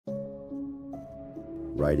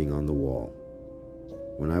writing on the wall.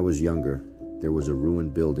 When I was younger, there was a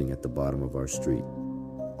ruined building at the bottom of our street.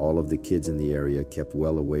 All of the kids in the area kept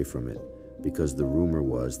well away from it because the rumor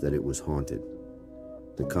was that it was haunted.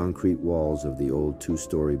 The concrete walls of the old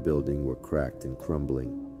two-story building were cracked and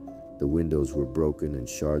crumbling. The windows were broken and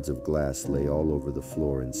shards of glass lay all over the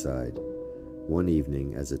floor inside. One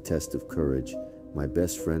evening, as a test of courage, my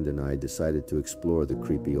best friend and I decided to explore the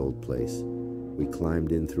creepy old place. We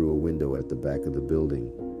climbed in through a window at the back of the building.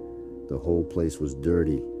 The whole place was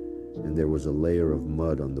dirty, and there was a layer of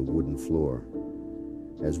mud on the wooden floor.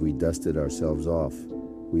 As we dusted ourselves off,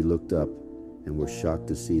 we looked up and were shocked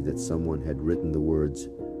to see that someone had written the words,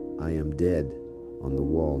 "I am dead," on the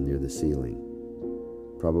wall near the ceiling.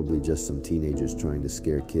 "Probably just some teenagers trying to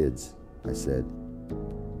scare kids," I said.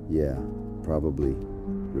 "Yeah, probably,"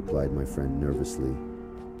 replied my friend nervously.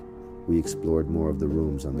 We explored more of the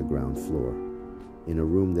rooms on the ground floor. In a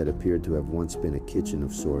room that appeared to have once been a kitchen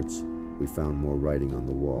of sorts, we found more writing on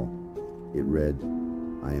the wall. It read,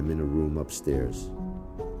 "I am in a room upstairs."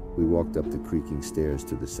 We walked up the creaking stairs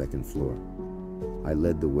to the second floor. I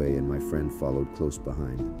led the way and my friend followed close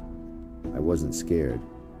behind. I wasn't scared,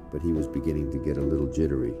 but he was beginning to get a little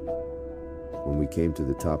jittery. When we came to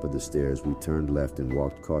the top of the stairs, we turned left and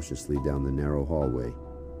walked cautiously down the narrow hallway.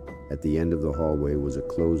 At the end of the hallway was a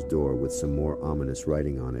closed door with some more ominous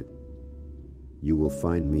writing on it. "You will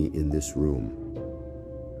find me in this room."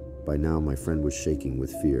 By now, my friend was shaking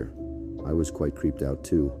with fear. I was quite creeped out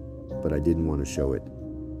too, but I didn't want to show it.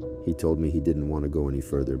 He told me he didn't want to go any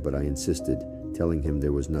further, but I insisted, telling him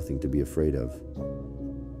there was nothing to be afraid of.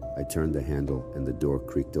 I turned the handle and the door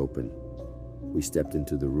creaked open. We stepped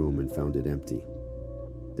into the room and found it empty.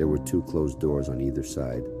 There were 2 closed doors on either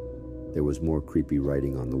side. There was more creepy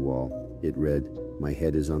writing on the wall. It read, "My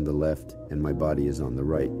head is on the left and my body is on the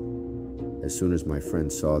right." As soon as my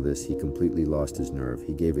friend saw this, he completely lost his nerve.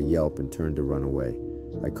 He gave a yelp and turned to run away.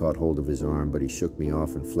 I caught hold of his arm, but he shook me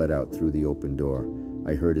off and fled out through the open door.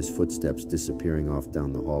 I heard his footsteps disappearing off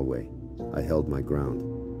down the hallway. I held my ground.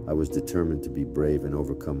 I was determined to be brave and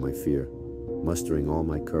overcome my fear. Mustering all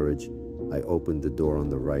my courage, I opened the door on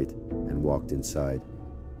the right and walked inside.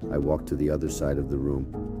 I walked to the other side of the room,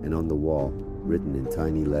 and on the wall, written in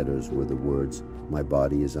tiny letters, were the words, "My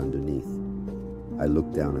body is underneath." I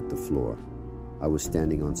looked down at the floor. I was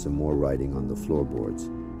standing on some more writing on the floorboards.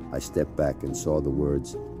 I stepped back and saw the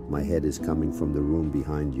words, "My head is coming from the room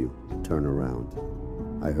behind you. Turn around."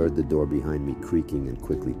 I heard the door behind me creaking and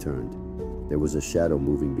quickly turned. There was a shadow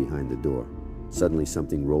moving behind the door. Suddenly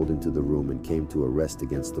something rolled into the room and came to a rest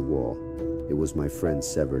against the wall. It was my friend's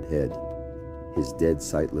severed head. His dead,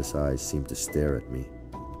 sightless eyes seemed to stare at me.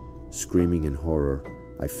 Screaming in horror,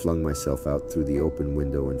 I flung myself out through the open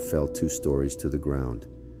window and fell 2 stories to the ground.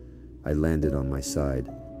 I landed on my side,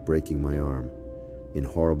 breaking my arm. In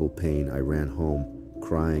horrible pain, I ran home,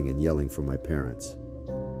 crying and yelling for my parents.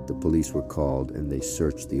 The police were called and they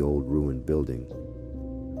searched the old ruined building.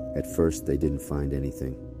 At first, they didn't find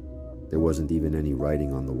anything. There wasn't even any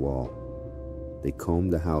writing on the wall. They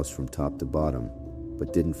combed the house from top to bottom,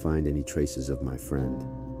 but didn't find any traces of my friend.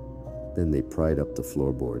 Then they pried up the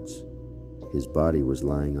floorboards. His body was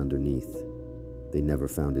lying underneath. They never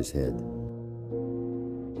found his head.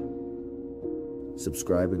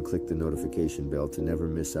 Subscribe and click the notification bell to never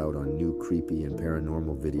miss out on new creepy and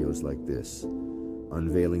paranormal videos like this.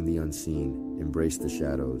 Unveiling the unseen, embrace the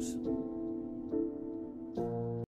shadows.